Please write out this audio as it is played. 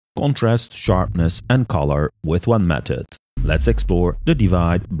contrast, sharpness and color with one method. Let's explore the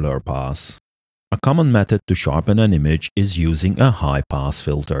divide blur pass. A common method to sharpen an image is using a high-pass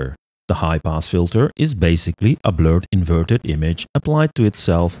filter. The high-pass filter is basically a blurred inverted image applied to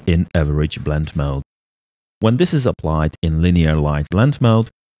itself in average blend mode. When this is applied in linear light blend mode,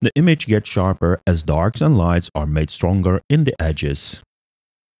 the image gets sharper as darks and lights are made stronger in the edges.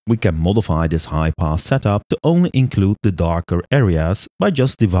 We can modify this high-pass setup to only include the darker areas by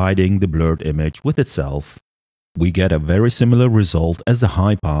just dividing the blurred image with itself. We get a very similar result as the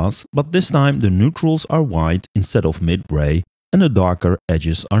high-pass, but this time the neutrals are white instead of mid-gray and the darker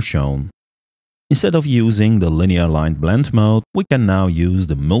edges are shown. Instead of using the linear line blend mode, we can now use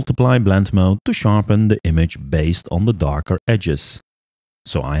the multiply blend mode to sharpen the image based on the darker edges.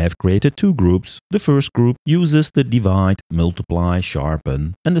 So I have created two groups. The first group uses the divide, multiply,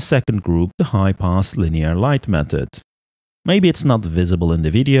 sharpen, and the second group the high-pass linear light method. Maybe it's not visible in the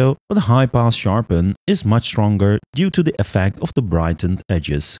video, but the high-pass sharpen is much stronger due to the effect of the brightened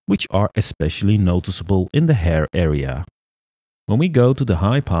edges, which are especially noticeable in the hair area. When we go to the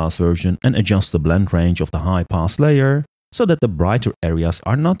high-pass version and adjust the blend range of the high-pass layer so that the brighter areas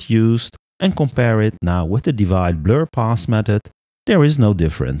are not used and compare it now with the divide blur pass method, there is no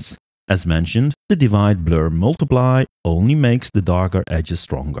difference. As mentioned, the divide blur multiply only makes the darker edges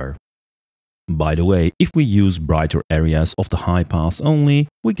stronger. By the way, if we use brighter areas of the high pass only,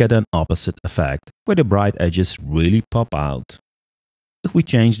 we get an opposite effect, where the bright edges really pop out. If we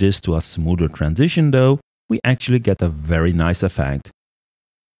change this to a smoother transition though, we actually get a very nice effect.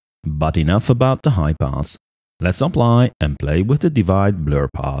 But enough about the high pass. Let's apply and play with the divide blur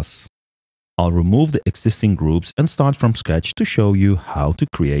pass. I'll remove the existing groups and start from scratch to show you how to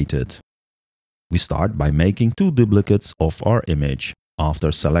create it. We start by making two duplicates of our image.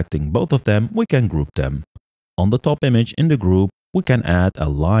 After selecting both of them, we can group them. On the top image in the group, we can add a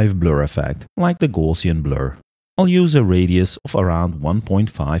live blur effect, like the Gaussian blur. I'll use a radius of around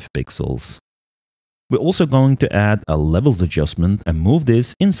 1.5 pixels. We're also going to add a levels adjustment and move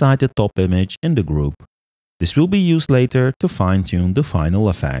this inside the top image in the group. This will be used later to fine-tune the final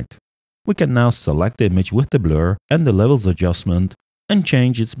effect. We can now select the image with the blur and the levels adjustment and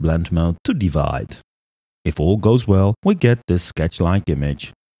change its blend mode to divide. If all goes well, we get this sketch-like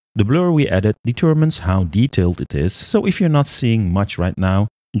image. The blur we added determines how detailed it is, so if you're not seeing much right now,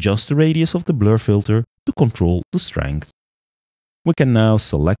 adjust the radius of the blur filter to control the strength. We can now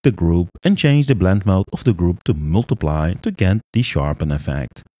select the group and change the blend mode of the group to multiply to get the sharpen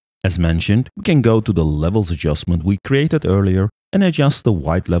effect. As mentioned, we can go to the levels adjustment we created earlier and adjust the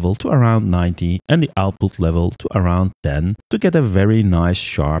white level to around 90 and the output level to around 10 to get a very nice,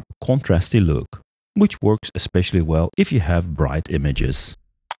 sharp, contrasty look, which works especially well if you have bright images.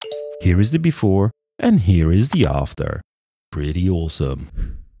 Here is the before and here is the after. Pretty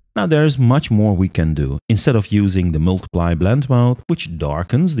awesome. Now there's much more we can do. Instead of using the multiply blend mode, which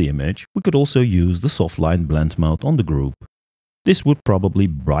darkens the image, we could also use the soft line blend mode on the group. This would probably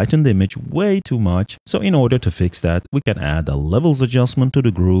brighten the image way too much, so in order to fix that, we can add a levels adjustment to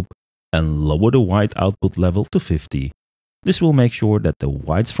the group and lower the white output level to 50. This will make sure that the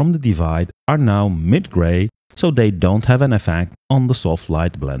whites from the divide are now mid-gray, so they don't have an effect on the soft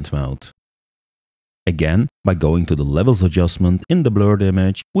light blend mode. Again, by going to the levels adjustment in the blurred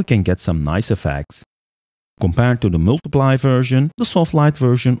image, we can get some nice effects. Compared to the multiply version, the soft light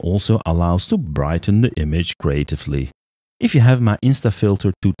version also allows to brighten the image creatively. If you have my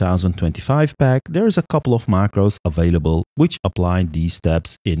InstaFilter 2025 pack, there is a couple of macros available which apply these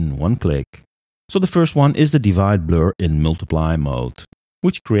steps in one click. So the first one is the divide blur in multiply mode,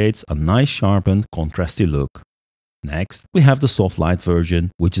 which creates a nice sharpened contrasty look. Next, we have the soft light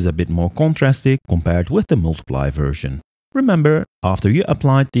version, which is a bit more contrasty compared with the multiply version. Remember, after you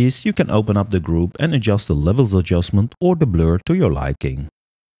applied these, you can open up the group and adjust the levels adjustment or the blur to your liking.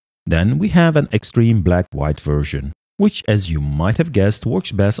 Then we have an extreme black-white version, which, as you might have guessed,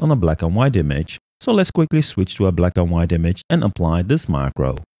 works best on a black and white image. So let's quickly switch to a black and white image and apply this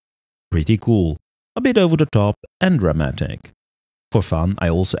macro. Pretty cool, a bit over the top and dramatic. For fun, I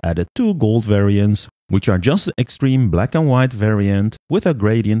also added two gold variants, which are just the extreme black and white variant with a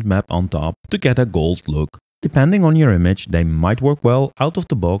gradient map on top to get a gold look. Depending on your image, they might work well out of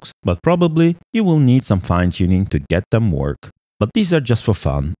the box, but probably you will need some fine-tuning to get them work. But these are just for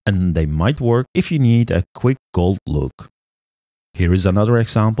fun, and they might work if you need a quick gold look. Here is another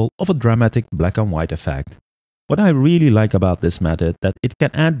example of a dramatic black and white effect. What I really like about this method that it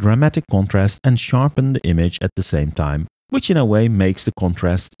can add dramatic contrast and sharpen the image at the same time, which in a way makes the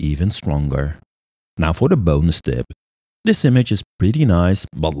contrast even stronger. Now for the bonus tip. This image is pretty nice,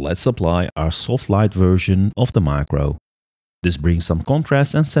 but let's apply our soft light version of the macro. This brings some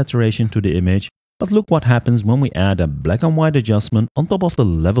contrast and saturation to the image, but look what happens when we add a black and white adjustment on top of the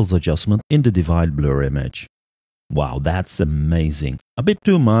levels adjustment in the divide blur image. Wow, that's amazing. A bit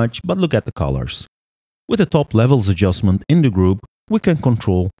too much, but look at the colors. With the top levels adjustment in the group, we can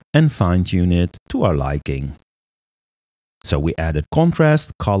control and fine-tune it to our liking. So we added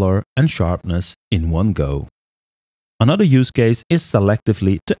contrast, color and sharpness in one go. Another use case is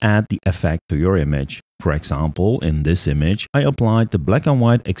selectively to add the effect to your image. For example, in this image, I applied the black and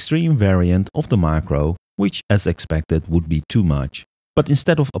white extreme variant of the macro, which as expected would be too much. But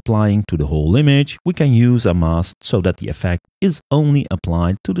instead of applying to the whole image, we can use a mask so that the effect is only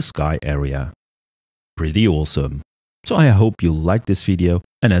applied to the sky area. Pretty awesome. So I hope you liked this video,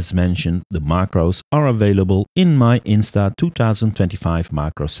 and as mentioned, the macros are available in my Insta 2025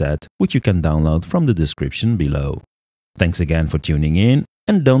 macro set, which you can download from the description below. Thanks again for tuning in,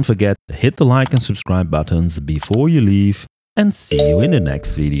 and don't forget to hit the like and subscribe buttons before you leave, and see you in the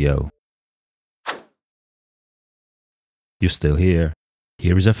next video. You're still here.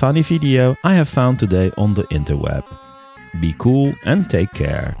 Here is a funny video I have found today on the interweb. Be cool and take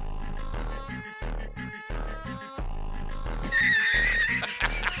care.